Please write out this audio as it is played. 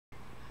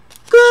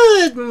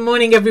Good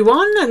morning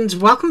everyone, and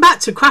welcome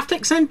back to Craft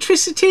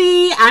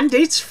Eccentricity. And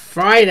it's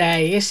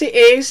Friday, yes it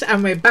is,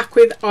 and we're back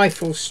with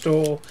Eiffel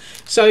store.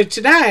 So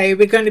today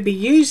we're going to be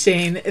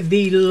using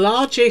the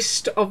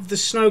largest of the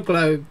snow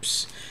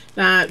globes.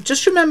 Now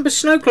just remember,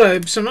 snow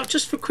globes are not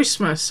just for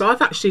Christmas.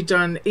 I've actually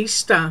done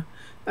Easter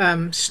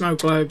snow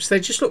globes. They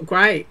just look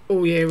great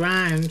all year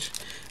round.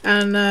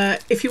 And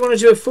if you want to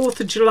do a 4th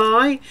of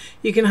July,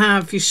 you can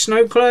have your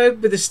snow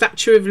globe with the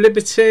Statue of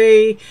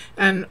Liberty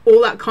and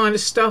all that kind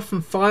of stuff,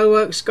 and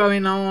fireworks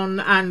going on,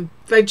 and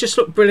they just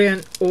look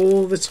brilliant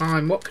all the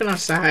time. What can I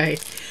say?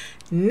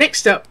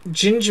 Next up,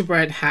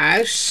 gingerbread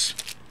house,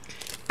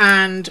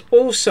 and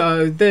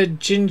also the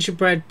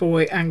gingerbread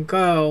boy and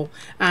girl.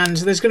 And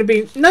there's going to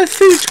be no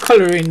food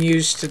colouring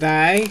used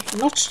today,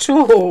 not at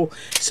all.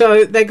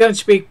 So they're going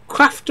to be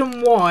craft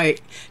and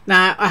white.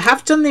 Now I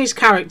have done these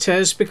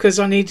characters because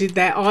I needed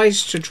their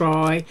eyes to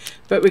dry,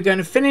 but we're going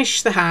to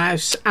finish the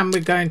house and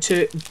we're going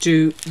to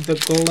do the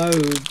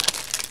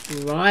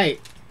globe.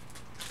 Right,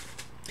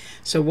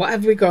 so what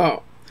have we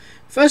got?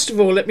 First of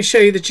all, let me show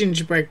you the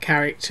gingerbread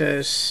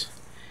characters.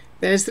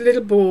 There's the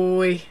little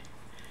boy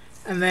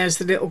and there's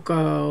the little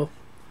girl,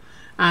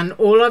 and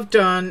all I've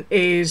done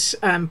is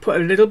put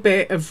a little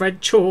bit of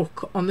red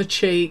chalk on the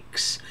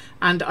cheeks,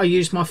 and I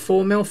use my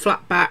 4mm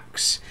flat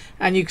backs,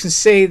 and you can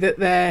see that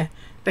they're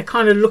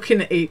kind of looking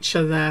at each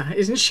other.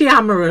 Isn't she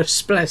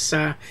amorous, bless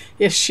her?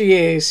 Yes she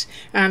is.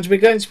 And we're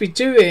going to be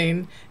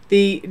doing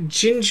the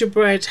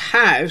gingerbread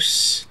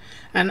house,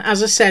 and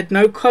as I said,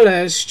 no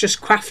colours,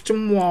 just craft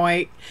and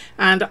white.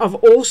 And I've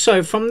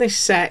also, from this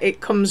set, it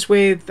comes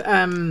with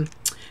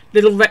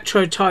little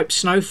retro type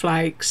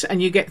snowflakes,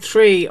 and you get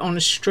 3 on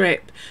a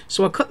strip,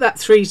 so I cut that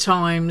 3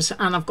 times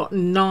and I've got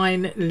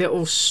 9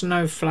 little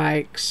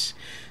snowflakes.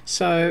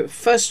 So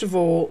first of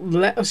all,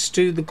 let us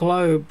do the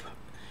globe.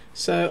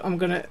 So I'm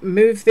going to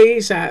move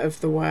these out of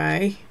the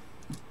way,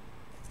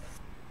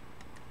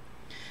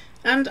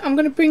 and I'm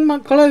going to bring my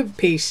globe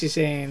pieces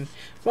in.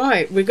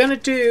 Right, we're going to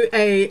do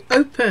a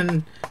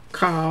open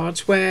card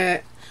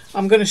where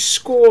I'm going to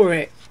score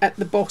it at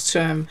the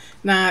bottom.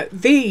 Now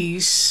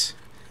these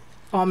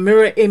are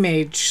mirror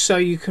image, so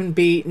you can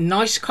be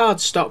nice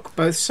cardstock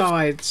both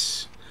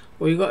sides.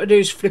 All you got to do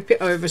is flip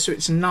it over so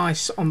it's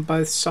nice on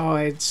both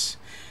sides.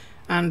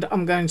 And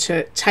I'm going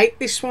to take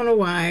this one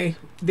away.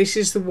 This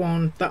is the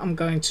one that I'm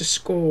going to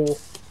score.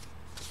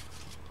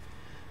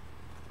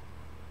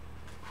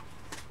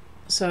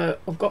 So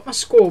I've got my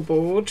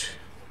scoreboard,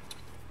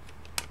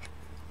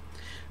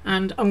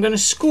 and I'm going to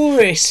score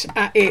it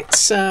at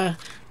its don't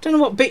know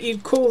what bit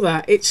you'd call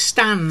that, its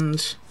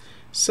stand.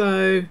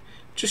 So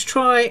just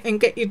try and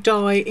get your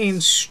die in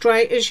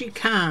straight as you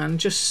can.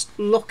 Just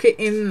lock it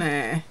in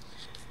there.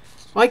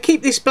 I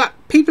keep this black,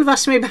 people have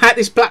asked me about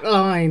this black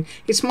line.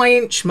 It's my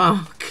inch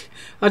mark.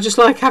 I just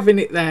like having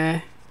it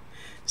there.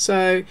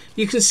 So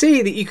you can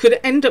see that you could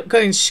end up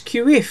going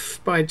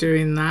skew-if by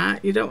doing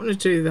that. You don't want to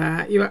do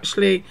that. You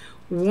actually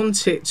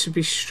want it to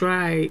be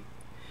straight.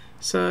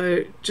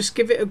 So just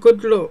give it a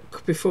good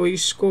look before you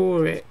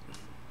score it.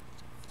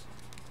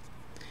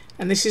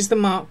 And this is the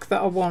mark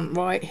that I want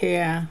right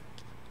here.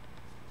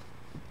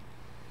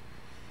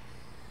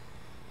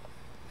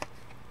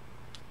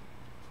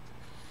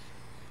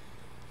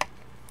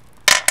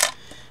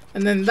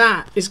 And then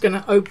that is going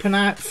to open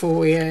out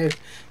for you,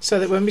 so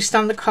that when we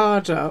stand the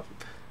card up,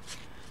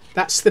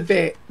 that's the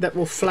bit that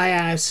will flay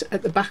out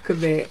at the back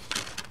of it,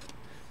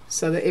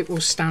 so that it will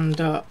stand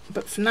up.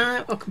 But for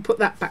now I can put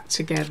that back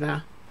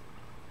together.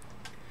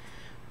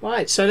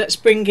 Right, so let's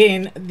bring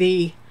in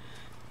the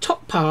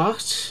top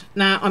part.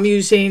 Now I'm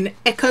using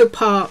Echo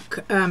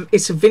Park,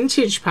 it's a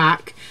vintage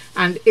pack,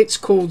 and it's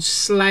called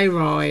Sleigh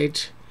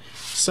Ride.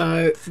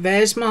 So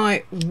there's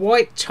my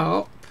white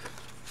top.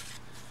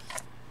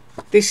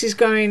 This is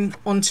going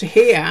onto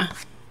here.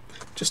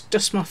 Just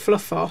dust my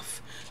fluff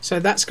off. So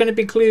that's going to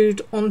be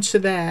glued onto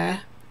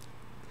there.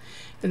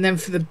 And then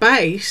for the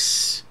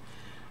base,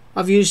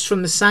 I've used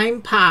from the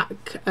same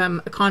pack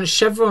a kind of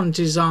chevron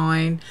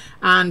design,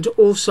 and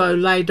also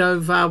laid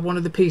over one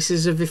of the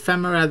pieces of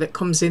ephemera that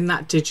comes in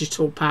that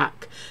digital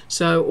pack.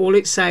 So all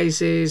it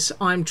says is,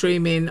 I'm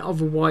dreaming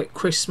of a white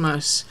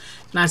Christmas.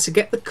 Now to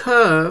get the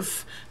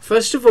curve,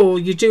 first of all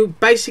you do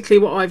basically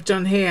what I've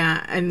done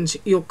here, and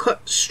you'll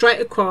cut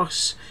straight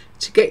across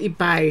to get your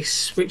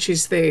base, which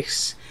is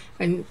this.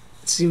 And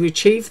to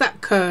achieve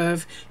that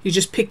curve, you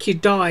just pick your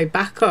die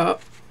back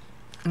up.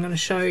 I'm going to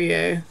show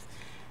you.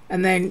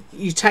 And then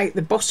you take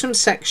the bottom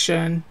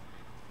section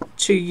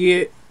to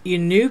your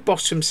new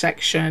bottom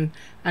section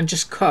and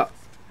just cut,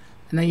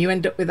 and then you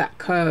end up with that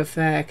curve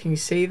there. Can you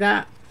see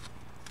that?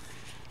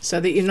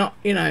 So that you're not,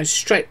 you know,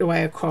 straight the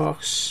way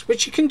across,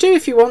 which you can do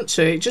if you want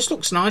to. It just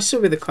looks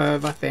nicer with a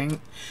curve, I think.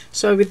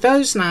 So with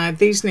those now,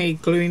 these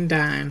need gluing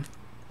down.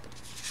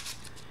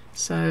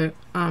 So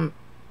I'm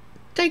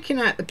taking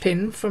out the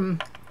pin from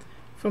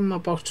my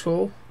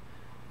bottle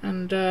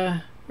and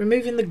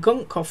removing the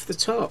gunk off the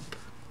top.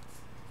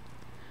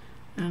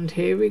 And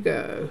here we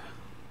go.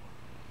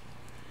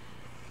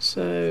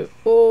 So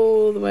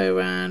all the way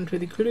around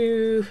with the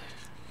glue.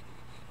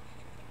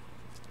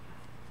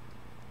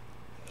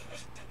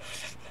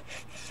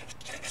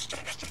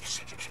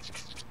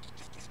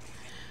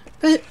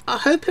 But I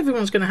hope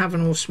everyone's going to have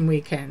an awesome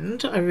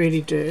weekend. I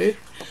really do.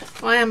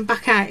 I am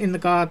back out in the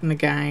garden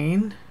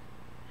again.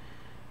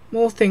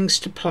 More things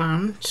to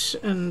plant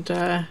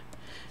and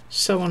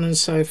so on and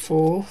so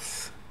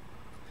forth.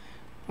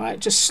 Right,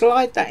 just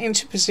slide that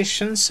into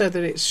position so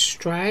that it's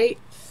straight,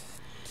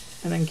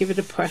 and then give it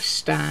a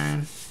press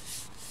down.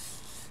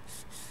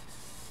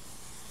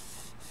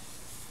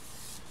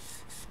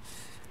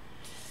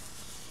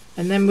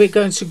 And then we're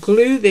going to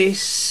glue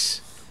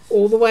this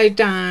all the way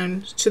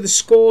down to the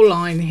score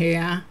line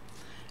here,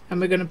 and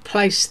we're going to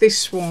place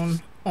this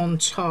one on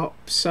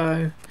top.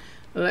 So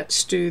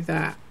let's do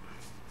that.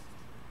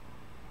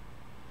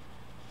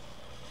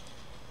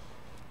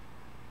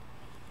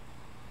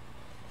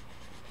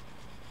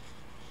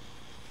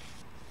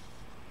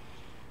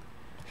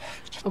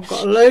 I've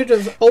got a load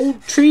of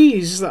old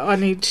trees that I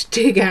need to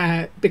dig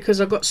out because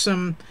I've got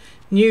some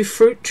new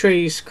fruit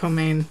trees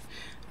coming,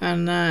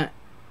 and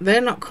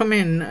they're not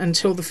coming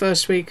until the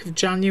first week of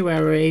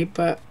January,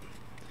 but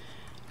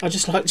I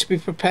just like to be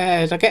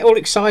prepared. I get all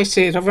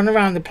excited. I run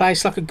around the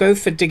place like a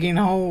gopher digging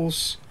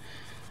holes.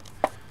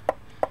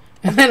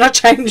 And then I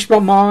change my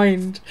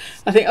mind.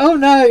 I think, oh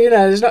no, you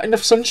know, there's not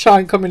enough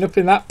sunshine coming up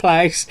in that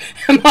place.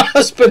 And my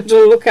husband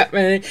will look at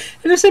me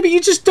and I say, but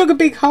you just dug a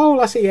big hole.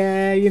 I say,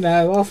 yeah, you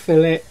know, I'll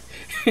fill it.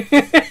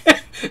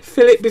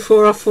 Fill it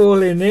before I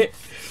fall in it.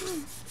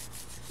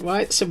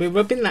 Right, so we're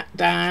rubbing that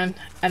down,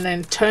 and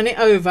then turn it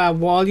over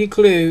while your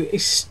glue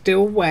is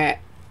still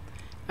wet,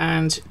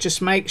 and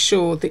just make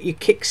sure that your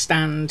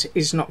kickstand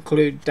is not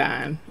glued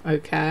down.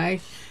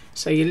 Okay,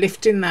 so you're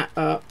lifting that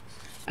up,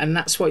 and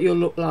that's what you'll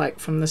look like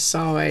from the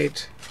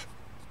side,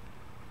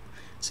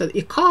 so that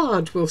your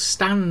card will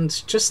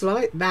stand just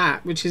like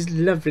that, which is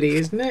lovely,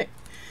 isn't it?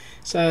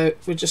 So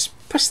we'll just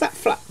press that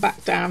flat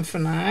back down for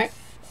now,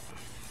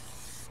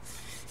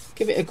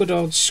 give it a good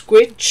old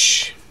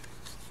squidge,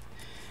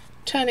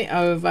 turn it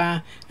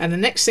over, and the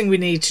next thing we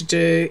need to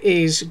do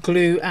is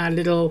glue our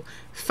little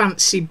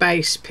fancy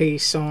base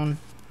piece on.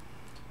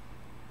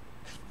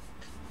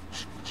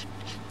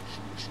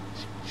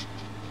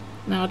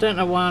 Now I don't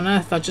know why on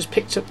earth I just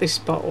picked up this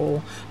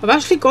bottle. I've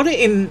actually got it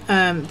in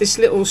this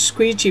little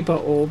squeegee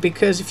bottle,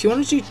 because if you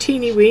want to do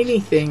teeny weeny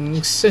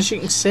things, as you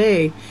can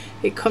see,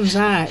 it comes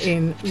out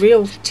in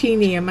real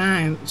teeny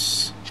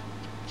amounts.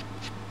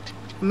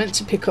 I meant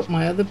to pick up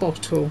my other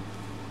bottle.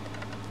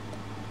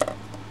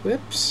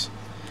 Whoops.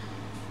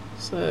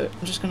 So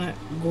I'm just going to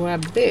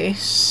grab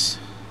this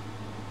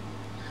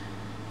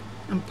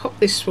and pop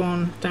this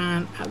one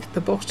down at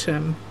the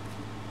bottom.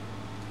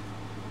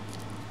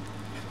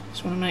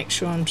 Just want to make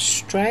sure I'm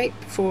straight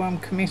before I'm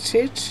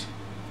committed.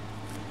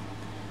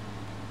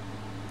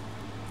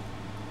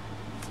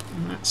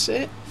 And that's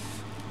it.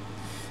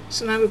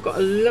 So now we've got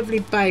a lovely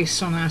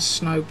base on our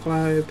snow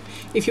globe.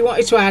 If you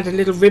wanted to add a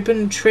little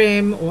ribbon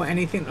trim or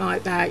anything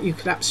like that, you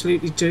could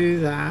absolutely do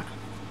that.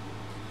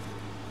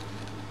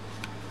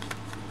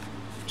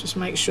 Just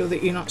make sure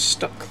that you're not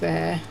stuck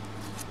there.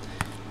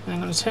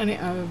 I'm going to turn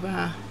it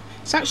over.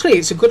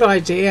 It's a good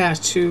idea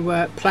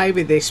to play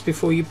with this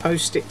before you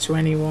post it to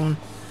anyone.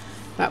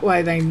 That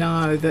way they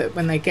know that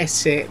when they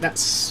get it,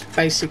 that's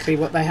basically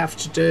what they have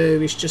to do,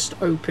 is just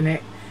open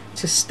it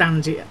to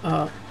stand it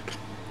up.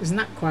 Isn't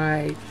that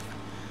great?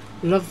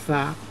 Love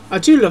that. I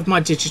do love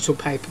my digital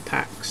paper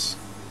packs.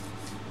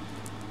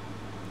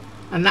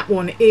 And that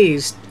one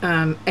is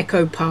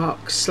Echo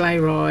Park Sleigh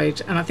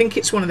Ride, and I think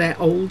it's one of their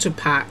older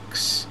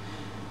packs.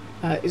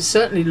 It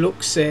certainly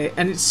looks it,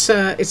 and it's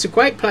a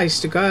great place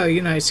to go,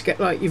 you know, to get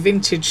like your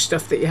vintage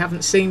stuff that you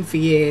haven't seen for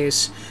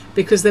years,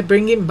 because they're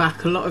bringing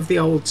back a lot of the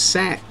old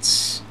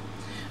sets.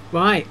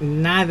 Right,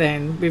 now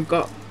then, we've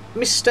got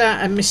Mr.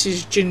 and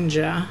Mrs.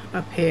 Ginger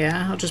up here.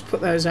 I'll just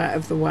put those out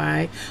of the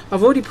way.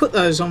 I've already put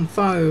those on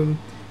foam,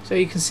 so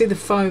you can see the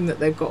foam that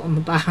they've got on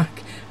the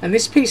back. And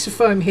this piece of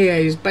foam here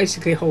is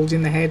basically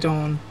holding the head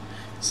on.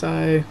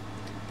 So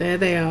there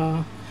they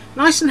are.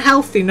 Nice and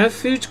healthy, no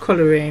food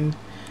colouring.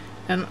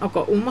 And I've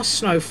got all my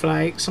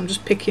snowflakes. I'm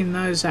just picking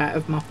those out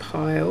of my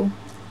pile.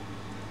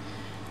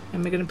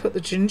 And we're going to put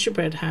the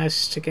gingerbread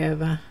house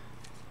together.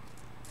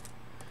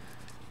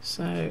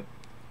 So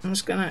I'm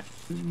just going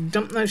to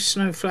dump those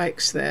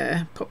snowflakes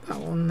there. Pop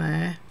that one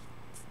there.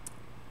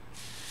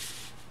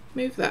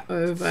 Move that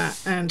over,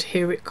 and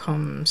here it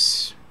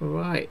comes.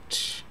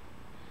 Right.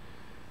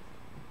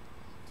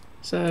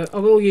 So I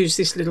will use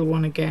this little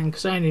one again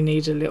because I only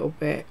need a little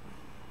bit.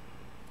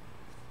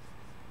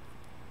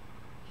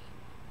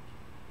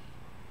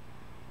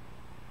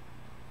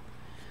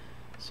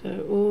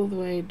 So all the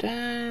way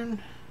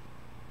down.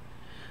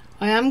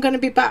 I am going to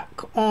be back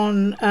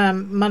on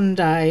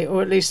Monday,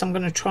 or at least I'm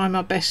going to try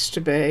my best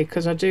to be,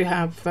 because I do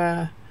have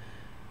a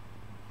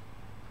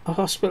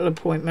hospital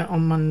appointment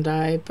on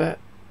Monday, but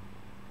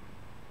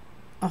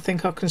I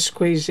think I can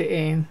squeeze it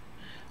in.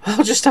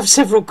 I'll just have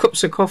several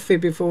cups of coffee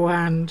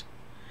beforehand.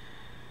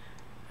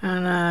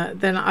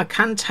 And then I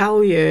can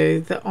tell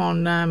you that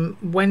on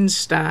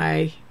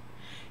Wednesday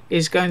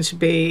is going to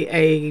be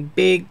a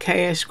big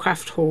KS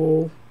craft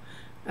haul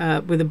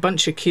with a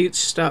bunch of cute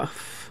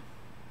stuff.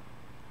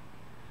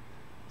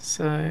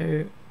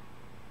 So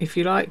if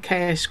you like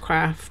KS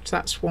Craft,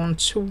 that's one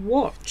to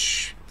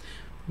watch.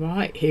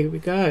 Right, here we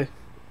go.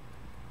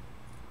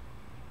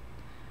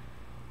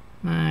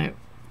 Now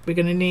we're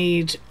going to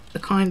need a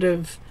kind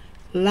of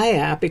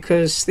layer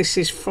because this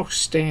is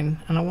frosting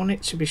and I want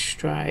it to be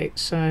straight,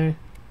 so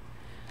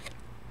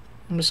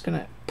I'm just going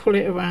to pull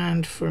it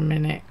around for a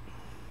minute.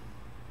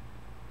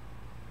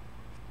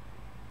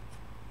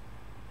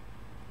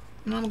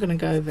 And I'm going to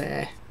go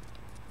there.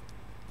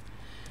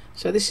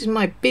 So this is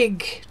my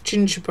big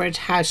gingerbread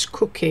house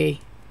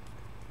cookie.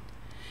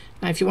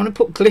 Now if you want to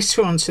put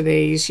glitter onto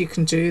these, you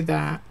can do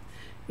that.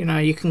 You know,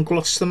 you can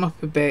gloss them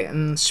up a bit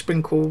and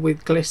sprinkle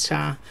with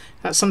glitter.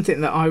 That's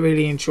something that I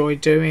really enjoy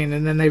doing,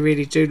 and then they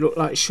really do look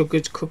like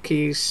sugared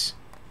cookies.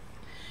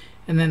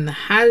 And then the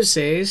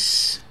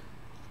houses,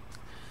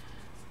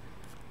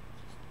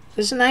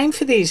 there's a name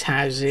for these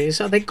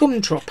houses. Are they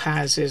gumdrop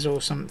houses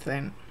or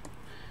something?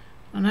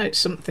 I know it's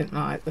something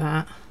like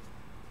that.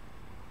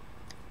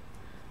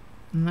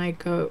 And they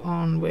go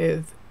on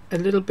with a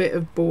little bit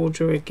of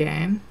border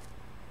again.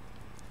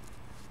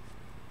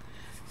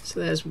 So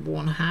there's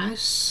one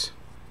house.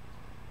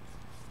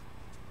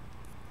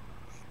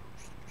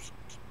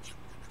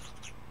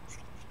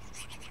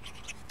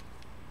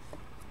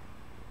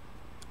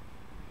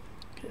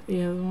 Get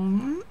the other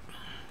one.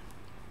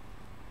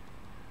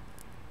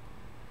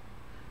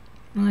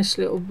 Nice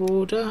little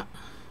border.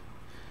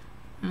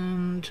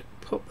 And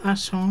pop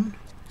that on.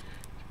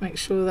 Make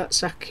sure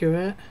that's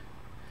accurate.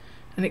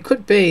 And it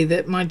could be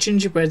that my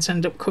gingerbreads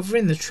end up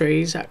covering the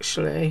trees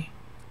actually.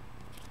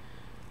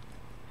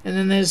 And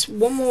then there's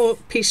one more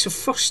piece of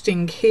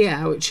frosting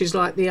here, which is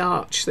like the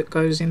arch that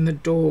goes in the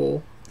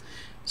door.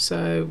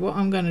 So what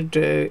I'm going to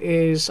do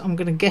is I'm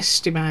going to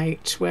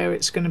guesstimate where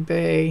it's going to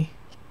be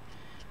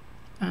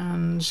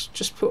and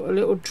just put a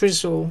little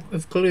drizzle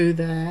of glue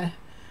there.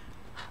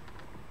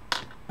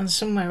 And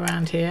somewhere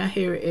around here,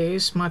 here it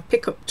is, my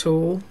pickup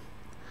tool.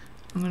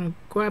 I'm going to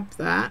grab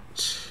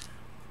that,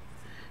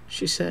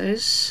 she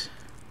says.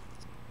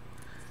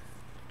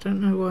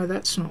 Don't know why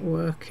that's not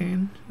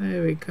working.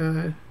 There we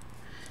go.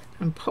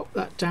 And pop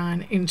that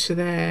down into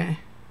there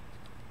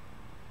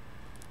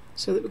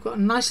so that we've got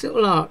a nice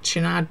little arch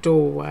in our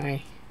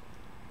doorway.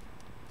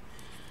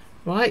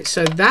 Right,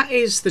 so that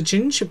is the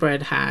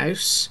gingerbread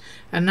house,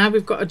 and now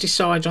we've got to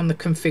decide on the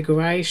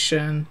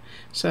configuration.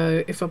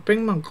 So if I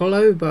bring my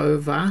globe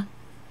over,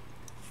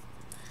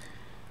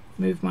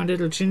 move my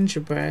little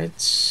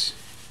gingerbreads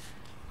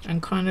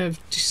and kind of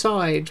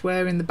decide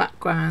where in the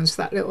background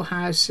that little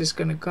house is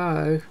going to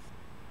go.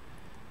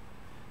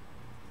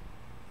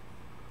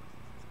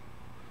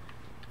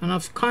 And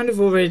I've kind of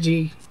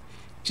already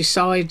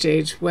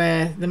decided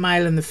where the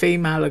male and the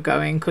female are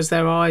going because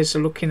their eyes are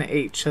looking at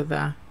each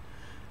other.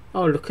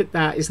 Oh, look at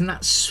that. Isn't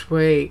that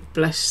sweet?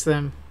 Bless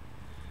them.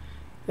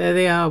 There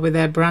they are with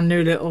their brand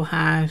new little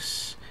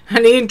house.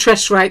 And the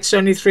interest rate's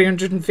only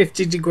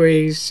 350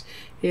 degrees.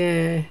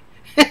 Yeah.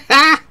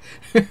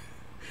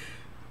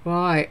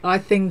 Right, I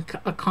think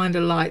I kind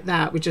of like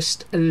that with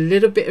just a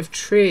little bit of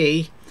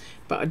tree,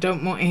 but I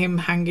don't want him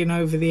hanging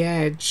over the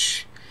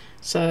edge.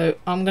 So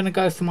I'm going to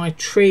go for my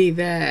tree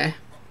there.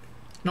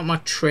 Not my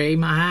tree,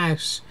 my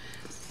house.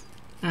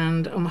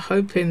 And I'm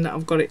hoping that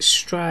I've got it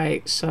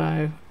straight. So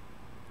I'm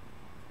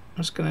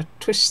just going to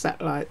twist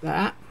that like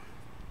that.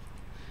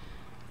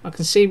 I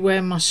can see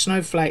where my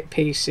snowflake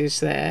piece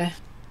is there.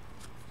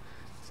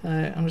 So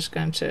I'm just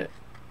going to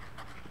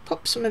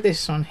pop some of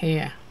this on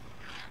here.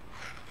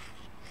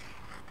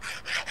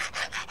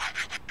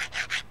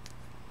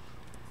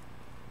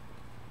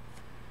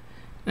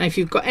 Now if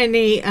you've got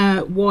any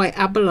white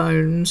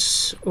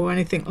abalones or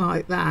anything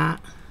like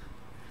that,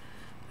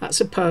 that's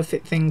a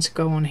perfect thing to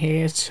go on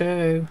here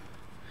too.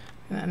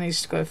 That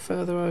needs to go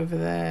further over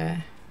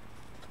there.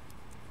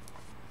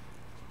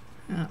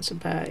 That's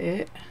about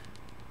it.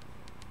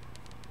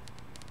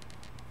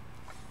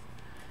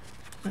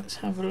 Let's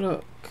have a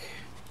look.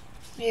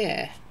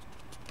 Yeah.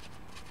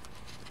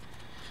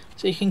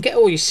 So you can get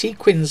all your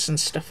sequins and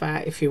stuff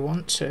out if you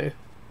want to.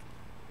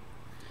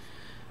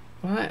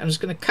 Right, I'm just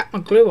going to cut my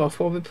glue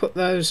off while we put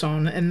those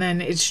on, and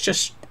then it's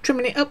just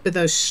trimming it up with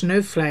those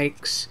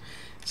snowflakes.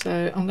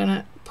 So I'm going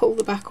to pull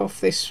the back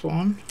off this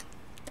one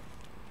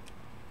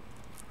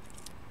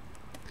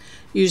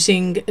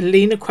using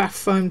Lena Craft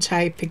foam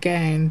tape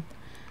again.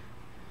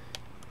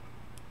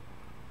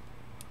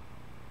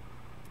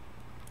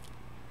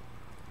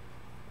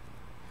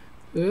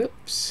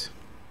 Oops.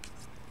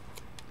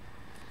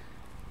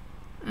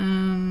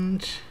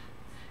 And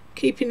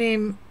keeping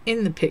him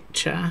in the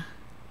picture,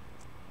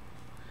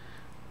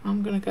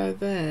 I'm going to go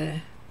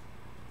there.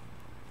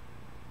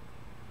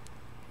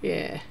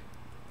 Yeah.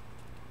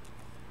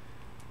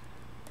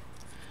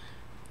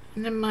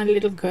 And then my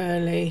little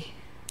girly.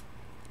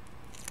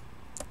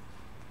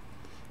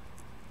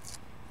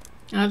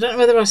 And I don't know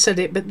whether I said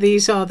it, but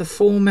these are the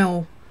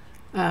 4mm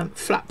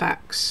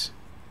flatbacks.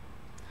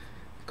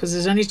 Because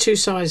there's only two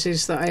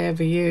sizes that I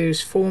ever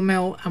use,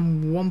 4mm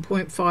and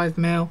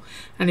 1.5mm.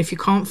 And if you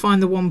can't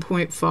find the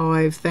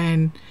 1.5,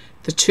 then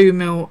the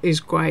 2mm is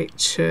great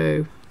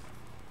too.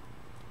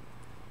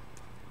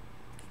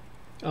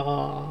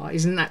 Oh,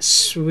 isn't that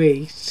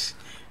sweet?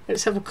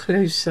 Let's have a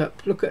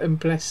close-up. Look at them,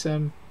 bless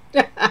them.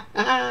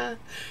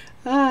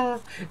 Ah,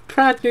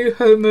 proud new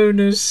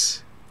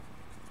homeowners.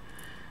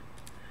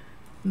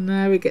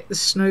 Now we get the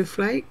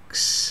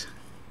snowflakes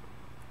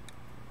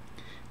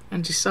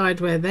and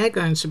decide where they're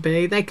going to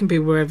be. They can be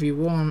wherever you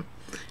want.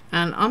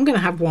 And I'm going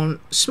to have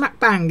one smack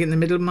bang in the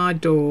middle of my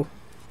door.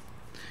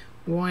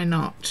 Why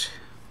not?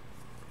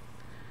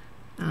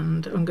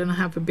 And I'm going to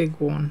have a big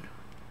one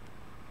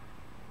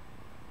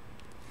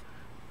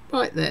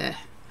right there.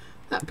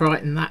 That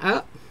brightened that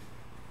up.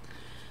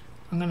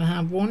 I'm going to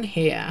have one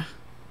here,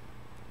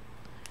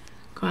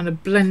 kind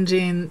of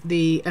blending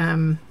the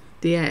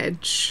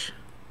edge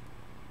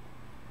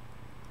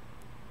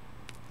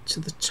to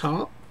the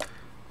top.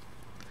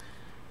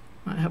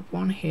 I have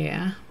one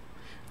here.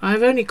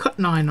 I've only cut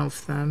 9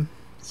 of them,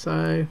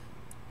 so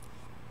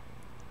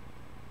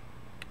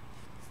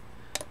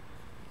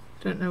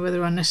don't know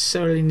whether I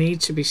necessarily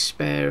need to be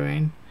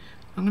sparing.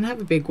 I'm going to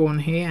have a big one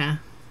here.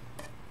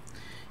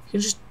 You can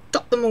just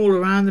dot them all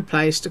around the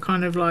place to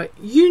kind of like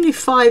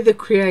unify the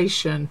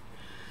creation.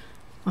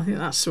 I think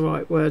that's the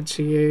right word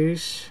to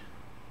use.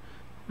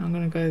 I'm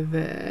going to go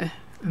there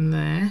and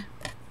there.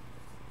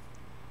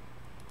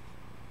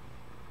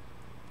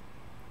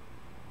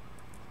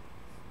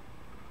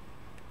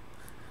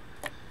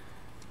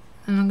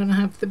 And I'm going to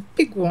have the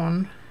big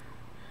one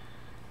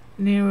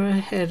near her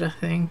head, I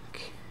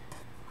think.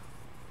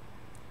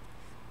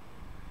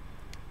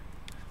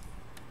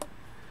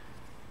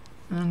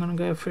 And I'm going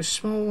to go for a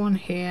small one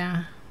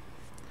here,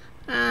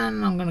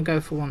 and I'm going to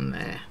go for one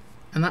there,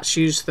 and that's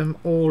used them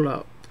all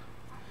up.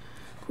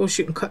 Of course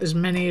you can cut as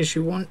many as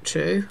you want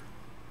to.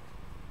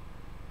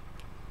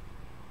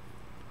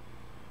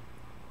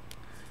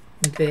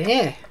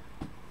 There.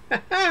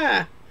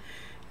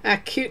 Our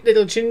cute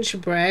little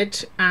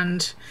gingerbread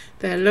and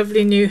their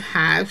lovely new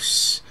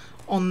house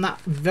on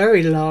that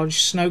very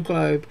large snow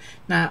globe.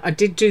 Now I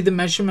did do the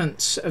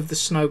measurements of the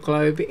snow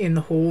globe in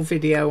the haul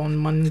video on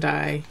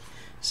Monday.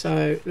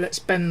 So let's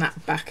bend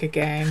that back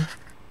again,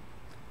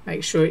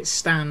 make sure it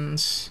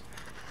stands,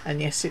 and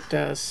yes it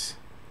does.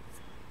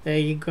 There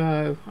you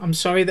go. I'm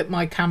sorry that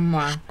my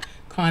camera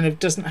kind of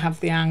doesn't have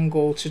the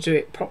angle to do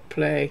it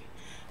properly,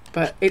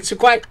 but it's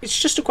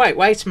just a great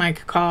way to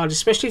make a card,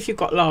 especially if you've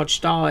got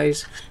large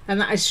dies, and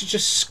that is to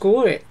just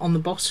score it on the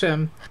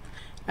bottom.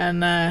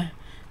 And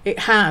it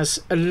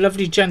has a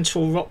lovely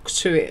gentle rock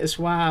to it as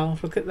well.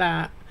 Look at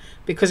that,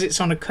 because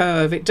it's on a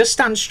curve. It does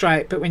stand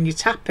straight, but when you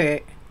tap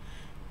it,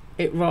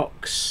 it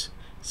rocks.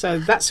 So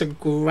that's a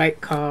great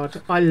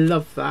card. I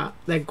love that.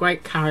 They're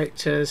great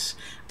characters,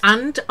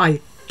 and I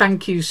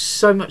thank you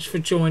so much for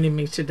joining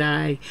me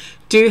today.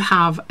 Do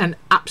have an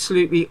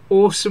absolutely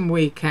awesome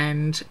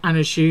weekend, and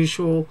as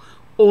usual,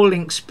 all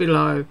links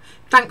below.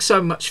 Thanks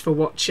so much for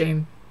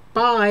watching.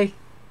 Bye.